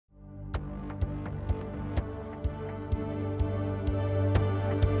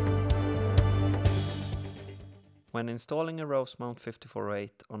When installing a Rosemount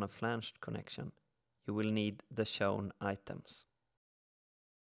 5408 on a flanged connection, you will need the shown items.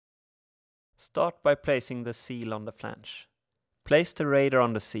 Start by placing the seal on the flange. Place the radar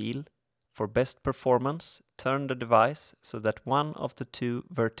on the seal. For best performance, turn the device so that one of the two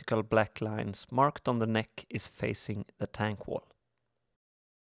vertical black lines marked on the neck is facing the tank wall.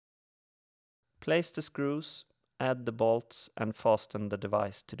 Place the screws, add the bolts and fasten the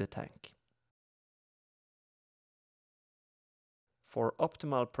device to the tank. For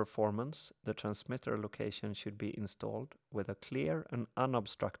optimal performance, the transmitter location should be installed with a clear and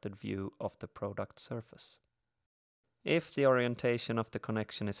unobstructed view of the product surface. If the orientation of the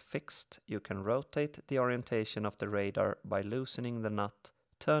connection is fixed, you can rotate the orientation of the radar by loosening the nut,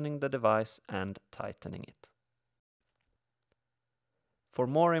 turning the device and tightening it. For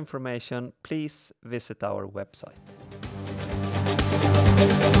more information, please visit our website.